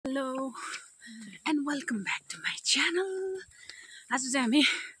and welcome back to my channel. आज चाहिँ हामी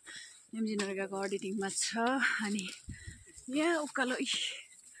एमजी नरेगाको अडिटिङमा छ अनि यहाँ उकालो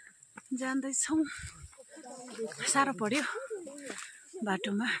जाँदैछौँ। साह्रो पर्यो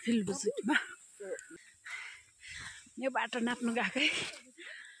बाटोमा फिल्ड भिजिटमा। यो बाटो नाप्नु गएकै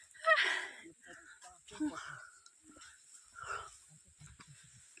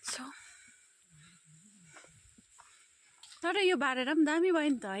छ। तर यो बारेर पनि दामी भयो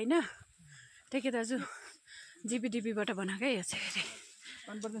नि त हैन? टेके दाजु जिपिडिपीबाट बनाएकै यो चाहिँ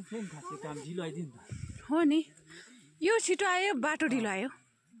हो नि। यो छिटो आयो, बाटो ढिलो आयो।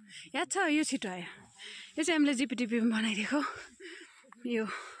 याद छ यो छिटो आयो। यो चाहिँ हामीले जिपिडिपीमा बनाइदिएको यो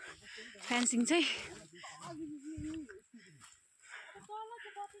फेन्सिङ चाहिँ।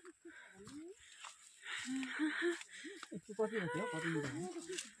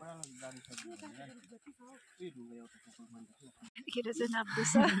 यतिखेर चाहिँ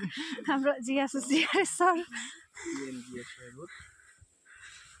नाप्दैछ हाम्रो जियासु सर।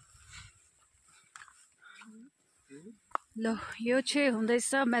 ल यो चाहिँ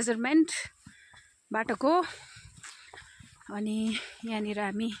हुँदैछ मेजरमेन्ट बाटोको। अनि यहाँनिर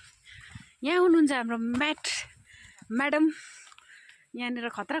हामी यहाँ हुनुहुन्छ हाम्रो म्याडम। यहाँनिर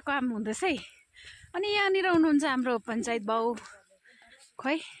खतरा काम हुँदैछ है। अनि यहाँनिर हुनुहुन्छ हाम्रो पञ्चायत बाउ।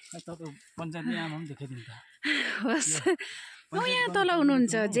 खै पञ्चायतले आमा पनि देखाइदिनु त। होस् यहाँ तल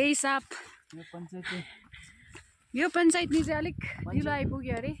हुनुहुन्छ जेई साप। यो पञ्चायतनी चाहिँ अलिक ढिलो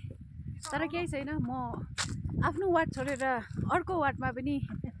आइपुग्यो अरे। तर केही छैन, म आफ्नो वार्ड छोडेर अर्को वार्डमा पनि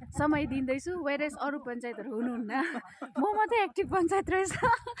समय दिँदैछु। वेरेस अरू पञ्चायतहरू हुनुहुन्न, म मात्रै एक्टिभ पञ्चायत रहेछ।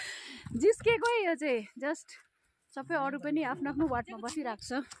 जिस्केको यो चाहिँ जस्ट सबै अरू पनि आफ्नो आफ्नो वार्डमा बसिरहेको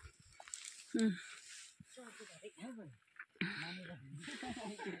छ।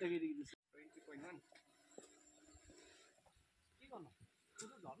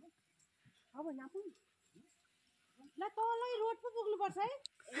 अब नापौँ ल, तलै रोड पो पुग्नुपर्छ है।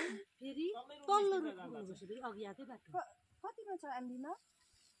 फेरि तल्लो रोड पुग्नुपर्छ फेरि अघि आएकै बाटो। कतिमा छ एमबीमा?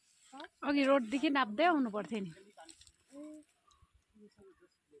 अघि रोडदेखि नाप्दै आउनु पर्थ्यो नि।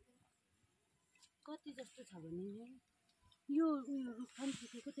 कति जस्तो छ भने यो उयो रुख पनि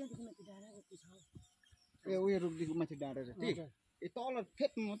फुटेको, त्यहाँदेखि माथि डाँडा जति छ। ए उयो रुखदेखि माथि डाँडा जति। ए तल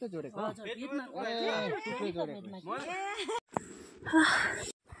फेदमा मात्रै जोडेको।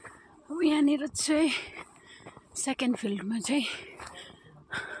 यहाँनिर चाहिँ सेकेन्ड फिल्डमा चाहिँ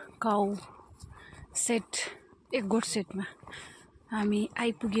काउ सेट, एक गोठ सेटमा हामी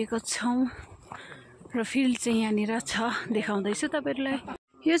आइपुगेको छौँ र फिल्ड चाहिँ यहाँनिर छ, देखाउँदैछु तपाईँहरूलाई।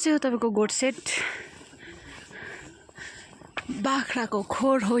 यो चाहिँ हो तपाईँको गोठ सेट। बाख्राको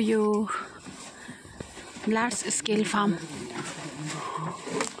खोर हो यो, लार्ज स्केल फार्म।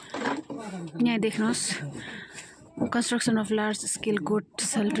 यहाँ देख्नुहोस्, construction of large scale goat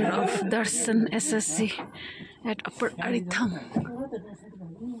shelter of Darshan SSC at Upper Aritham।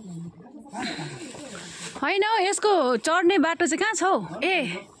 होइन हौ, यसको चढ्ने बाटो चाहिँ कहाँ छ हौ?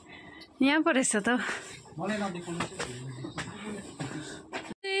 ए यहाँ पो रहेछ त।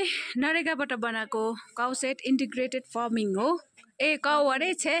 नरेगाबाट बनाएको काउ सेट इन्टिग्रेटेड फार्मिङ हो। ए काउ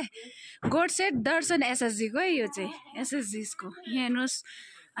अरे छे गोट सेट दर्शन एसएसजीको है यो चाहिँ, एसएसजीको। यहाँ हेर्नुहोस्।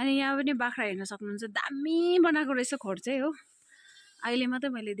 अनि यहाँ पनि बाख्रा हेर्न सक्नुहुन्छ। दामी बनाएको रहेछ खोर चाहिँ हो। अहिले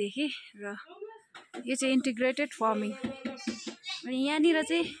मात्रै मैले देखेँ र यो चाहिँ इन्टिग्रेटेड फार्मिङ। अनि यहाँनिर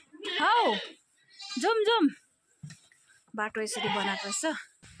चाहिँ हौ जाउँ बाटो यसरी बनाएको रहेछ।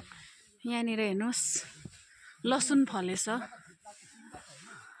 यहाँनिर हेर्नुहोस् लसुन फलेछ।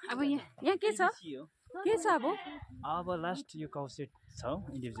 अब यहाँ के छ अब लास्ट यो काउ सेट छ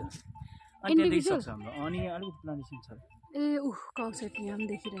इन्डिभिजुअल। अनि अलिक प्लान्टेसन छ। ए काउ सेट यहाँ पनि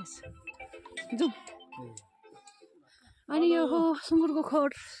देखिरहेछ। जाउँ। अनि यो हो सुँगुरको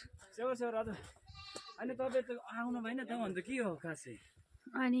खोर। हजुर अनि तपाईँ त आउनु भएन त, अन्त के हो खासै?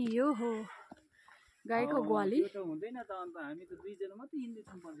 अनि यो हो गाईको ग्वाली। त्यो त हुँदैन त, अन्त हामी त दुईजना मात्रै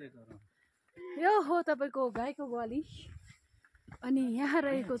हिँड्दैछौँ पञ्चायतहरू। यो हो तपाईँको गाईको ग्वाली। अनि यहाँ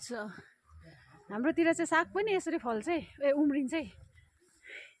रहेको छ हाम्रोतिर चाहिँ साग पनि यसरी फल्छ है, उम्रिन्छ है।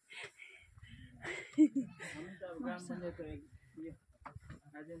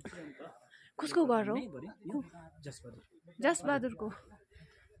 कसको घर हो? जसबहादुरको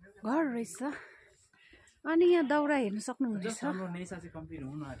घर रहेछ। अनि यहाँ दाउरा हेर्न सक्नुहुनेछ।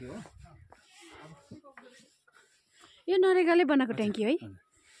 यो नरेगाले बनाएको ट्याङ्की है।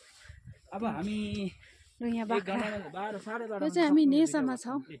 अब हामी यहाँ बाख्रा, यो चाहिँ हामी नेसामा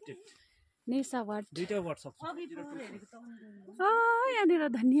छौँ, नेसा वार्ड। दुईटा वार्ड सक्छ। यहाँनिर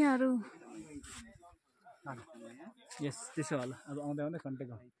धनियाँहरू। यस त्यसो होला। अब आउँदा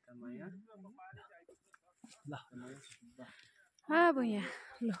कन्ट्याक्ट गर्नु ल। अब यहाँ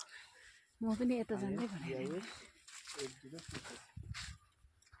ल म पनि यता जाँदै भनेको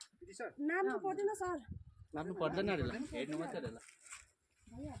नाम पर्दैन सर नाप्नु पर्दैन अरे ल हेर्नु मात्रै अरे ल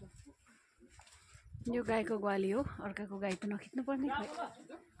यो गाईको ग्वाली हो अर्काको गाई त नखिच्नु पर्ने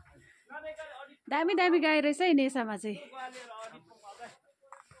दामी दामी गाई रहेछ है नेसामा चाहिँ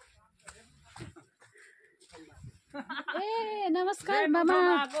ए नमस्कार मामा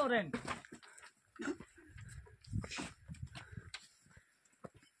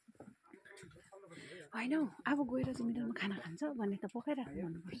होइन हौ अब गएर चाहिँ मिडलमा खाना खान्छ भने त पकाइराख्नु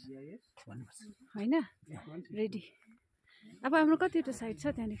भन्नुपर्छ होइन रेडी अब हाम्रो कतिवटा साइड छ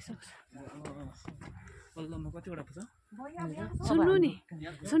त्यहाँदेखि सक्छ सुन्नु नि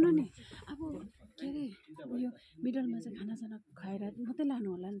अब के अरे उयो मिडलमा चाहिँ खानासाना खाएर मात्रै लानु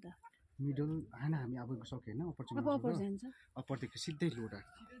होला नि त मिडल होइन हामी अब सक्यो होइन अप्पर अब अप्पर जान्छ अप्परदेखि सिधै लोड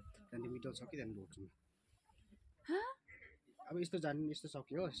त्यहाँदेखि मिडल सक्यो त्यहाँदेखि लोड अब यस्तो जानु यस्तो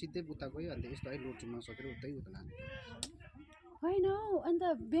सक्यो सिधै उता गयो अन्त यस्तो है लोड चुम्न सकेर उतै उता लाने होइन हौ अन्त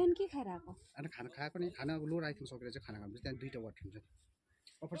बिहान के खाएर आएको अन्त खाना खाएको नि खाना अब लोड आइटम सकेर चाहिँ खाना खानुपर्छ त्यहाँ 2टा वाट हुन्छ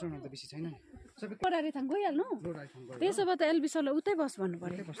अप्परसम्म त बेसी छैन नि सबै परारी थाङ गइहाल्नु लोड आइटम गयो त्यसो भए त एलबी सरलाई उतै बस भन्नु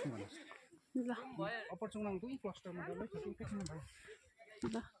पर्यो बस्नु भन्नुहोस् ल अप्पर चुनाउ दुई क्लस्टरमा डल्लै एकैछिन भयो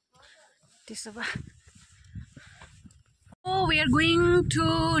ल त्यसो भए we are going to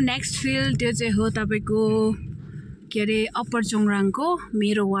next field त्यो चाहिँ हो तपाईँको के अरे अप्पर चोङराङको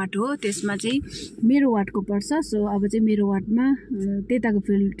मेरो वार्ड हो त्यसमा चाहिँ मेरो वार्डको पर्छ सो अब चाहिँ मेरो वार्डमा त्यताको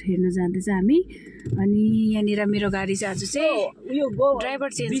फिल्ड हेर्न जाँदैछ हामी अनि यहाँनिर मेरो गाडी चाहिँ आज चाहिँ ड्राइभर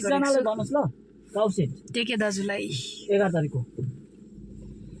चेन्ज गरेको टेके दाजुलाई 11 तारिकको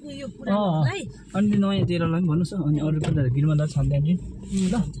अनि नयाँ तेह्रलाई पनि भन्नुहोस् अनि अरू पनि गिरमदा छन् त्यहाँ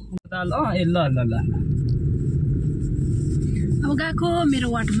ल ए ल ल ल अब गएको मेरो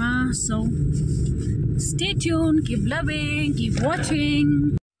वार्डमा so Stay tuned, keep loving, keep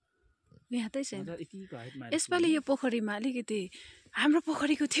watching. यादै छैन यसपालि यो पोखरीमा अलिकति हाम्रो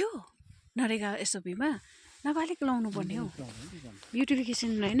पोखरीको थियो नरेगा एसओपीमा नबालिक लाउनु पर्ने हो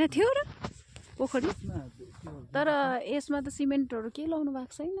ब्युटिफिकेसन होइन थियो र पोखरी तर यसमा त सिमेन्टहरू केही लाउनु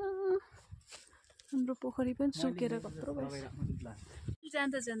भएको छैन हाम्रो पोखरी पनि सुकेर कत्रो भइसक्यो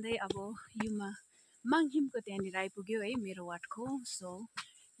जाँदा जाँदै अब युमा माङहिमको त्यहाँनिर आइपुग्यो है मेरो वार्डको सो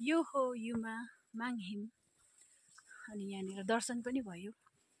यो हो युमा माङहिम अनि यहाँनिर दर्शन पनि भयो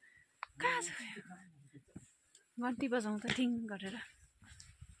कहाँ छ घन्टी बजाउँदा ठिङ गरेर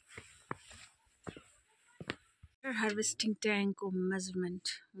हार्भेस्टिङ ट्याङ्कको मेजरमेन्ट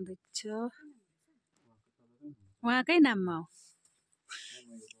हुँदैछ उहाँकै नाममा हो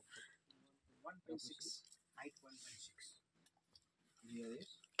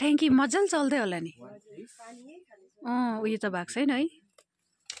ट्याङ्की मजाले चल्दै होला नि उयो त भएको छैन है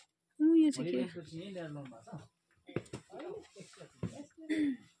उयो चाहिँ के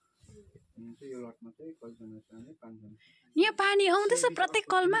यहाँ पानी आउँदैछ प्रत्येक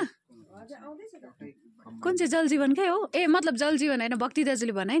कलमा कुन चाहिँ जलजीवनकै हो ए मतलब जलजीवन होइन भक्ति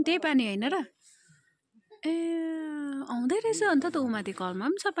दाजुले भने त्यही पानी होइन र ए आउँदै रहेछ अन्त त उमाथि कलमा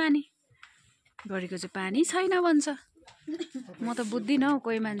पनि छ पानी बढीको चाहिँ पानी छैन भन्छ म त बुझ्दिनँ हौ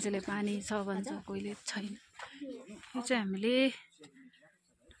कोही मान्छेले पानी छ भन्छ कोहीले छैन यो चाहिँ हामीले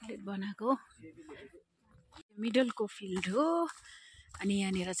बनाएको मिडलको फिल्ड हो अनि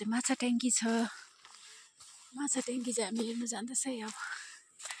यहाँनिर चाहिँ माछा ट्याङ्की छ माछा ट्याङ्की चाहिँ हामी हेर्नु जाँदैछ है अब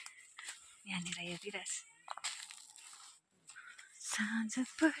यहाँनिर हेरिरहेछ साँझ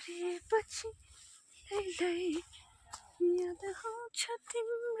परेपछि याद आउँछ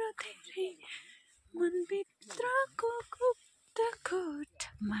तिम्रो धेरै मनभित्रको गुप्त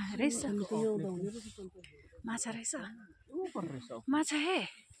कोठमा रहेछ माछा रहेछ माछा हे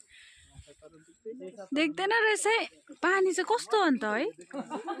देख्दैन रहेछ पानी चाहिँ कस्तो अन्त है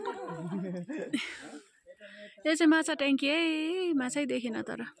यो चाहिँ माछा ट्याङ्की है माछै देखिन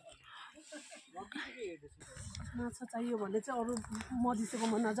तर माछा चाहियो भने चाहिँ अरू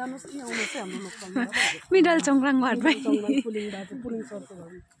मधिसेकोमा नजानुहोस् कि आउनुहोस् है हाम्रो लोकलमा मिडल चोङराङ घरमै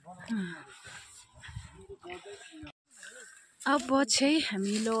अब चाहिँ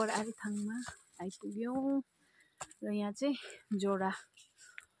हामी लोवर आरिथाङमा आइपुग्यौँ र यहाँ चाहिँ जोडा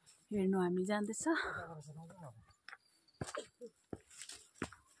हेर्नु हामी जाँदैछ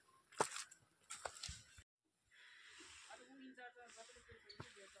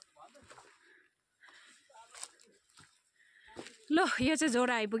ल यो चाहिँ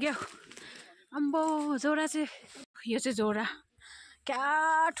जोडा आइपुग्यो अम्बो जोडा चाहिँ यो चाहिँ जोडा क्या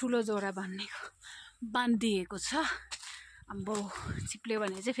ठुलो जोडा बाँधिएको छ अम्बो चिप्ल्यो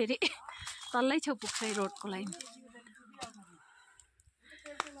भने चाहिँ फेरि तल्लै छेउ पुग्छ रोडको लाइन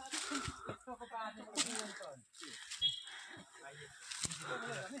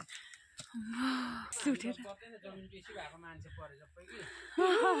सुटेर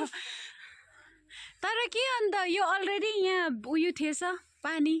तर के अन्त यो अलरेडी यहाँ उयो थिएछ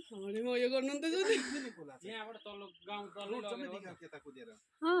पानी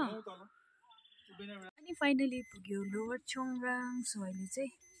अनि फाइनली पुग्यो लोवर छोङराङ। सो अहिले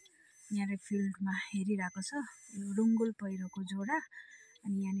चाहिँ यहाँ फिल्डमा हेरिरहेको छ यो रुङ्गुल पहिरोको जोडा।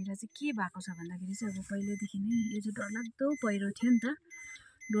 अनि यहाँनिर चाहिँ के भएको छ भन्दाखेरि चाहिँ अब पहिल्यैदेखि नै यो चाहिँ डरलाग्दो पहिरो थियो नि त।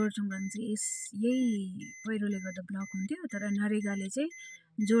 लोवर छोङराङ चाहिँ यही पहिरोले गर्दा ब्लक हुन्थ्यो, तर नरेगाले चाहिँ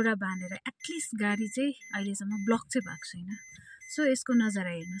जोडा बाँधेर एटलिस्ट गाडी चाहिँ अहिलेसम्म ब्लक चाहिँ भएको छैन। सो यसको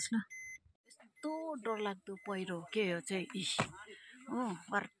नजारा हेर्नुहोस् ल, यस्तो डरलाग्दो पहिरो के हो चाहिँ हो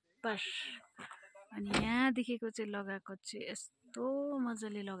बर्बास। अनि यहाँदेखिको चाहिँ लगाएको चाहिँ यस्तो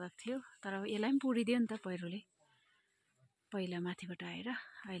मजाले लगाएको थियो, तर यसलाई पनि पुरिदियो नि त पहिरोले पहिला माथिबाट आएर।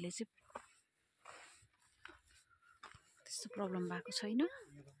 अहिले चाहिँ त्यस्तो प्रब्लम भएको छैन।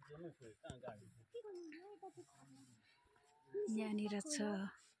 यहाँनिर छ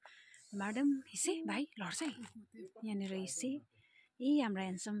म्याडम हिसे भाइ लड्छ है, यहाँनिर हिसे ए हाम्रो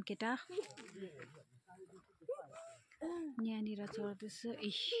ह्यान्डसम केटा यहाँनिर चढ्दैछ।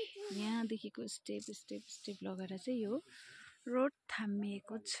 यहाँदेखिको स्टेप स्टेप स्टेप लगाएर चाहिँ यो रोड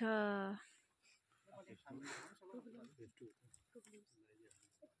थामिएको छ।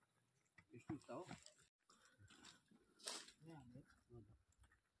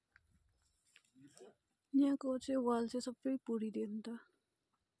 यहाँको चाहिँ वाल चाहिँ सबै पुरिदियो नि त।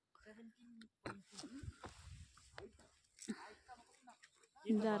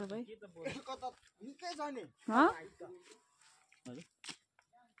 जाडो भाइ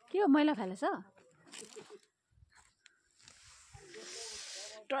के हो मैला फालेछ?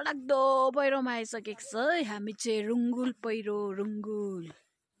 डरलाग्दो पहिरोमा आइसकेको छ है हामी चाहिँ। रुङ्गुल पहिरो रुङ्गुल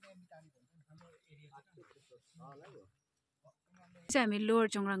चाहिँ हामी लोवर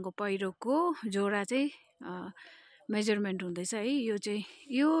छोङराङको पहिरोको जोडा चाहिँ मेजरमेन्ट हुँदैछ है। यो चाहिँ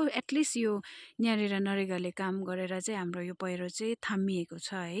यो एटलिस्ट यो यहाँनिर नरेगाले काम गरेर चाहिँ हाम्रो यो पहिरो चाहिँ थामिएको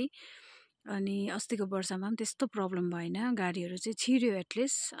छ है। अनि अस्तिको वर्षमा पनि त्यस्तो प्रब्लम भएन, गाडीहरू चाहिँ छिर्यो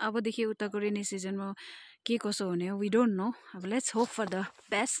एटलिस्ट। अबदेखि उताको रेनी सिजनमा के कसो हुने हो वी डोन्ट नो। अब let's hope for the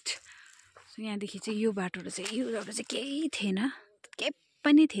best. यहाँदेखि चाहिँ यो बाटोहरू चाहिँ यो बाटो चाहिँ केही थिएन, केही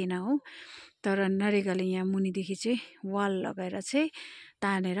पनि थिएन हो। तर नरेगाले यहाँ मुनिदेखि चाहिँ वाल लगाएर चाहिँ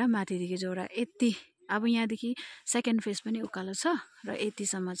तानेर माथिदेखि जोडा यति। अब यहाँदेखि सेकेन्ड फेज पनि उकालो छ र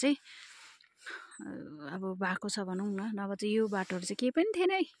यतिसम्म चाहिँ अब भएको छ भनौँ न। नभए चाहिँ यो बाटोहरू चाहिँ केही पनि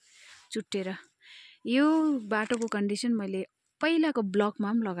थिएन है चुट्टेर। यो बाटोको कन्डिसन मैले पहिलाको ब्लगमा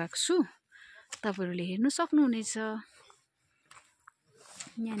पनि लगाएको छु, तपाईँहरूले हेर्नु सक्नुहुनेछ।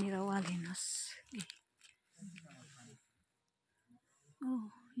 यहाँनिर वाल हेर्नुहोस्। ओ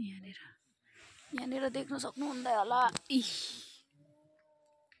यहाँनिर देख्न सक्नुहुँदै होला।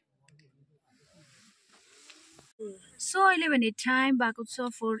 सो अहिले भने टाइम भएको छ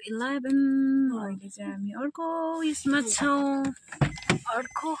 4:11। अहिले चाहिँ हामी अर्को यसमा छौँ,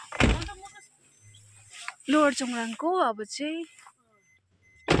 अर्को लोवर छोङराङको। अब चाहिँ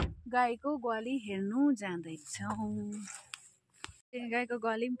गाईको ग्वाली हेर्नु जाँदैछौँ। गाईको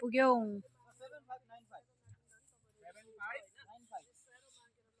ग्वाली पनि पुग्यौँ।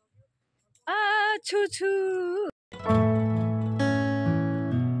 छु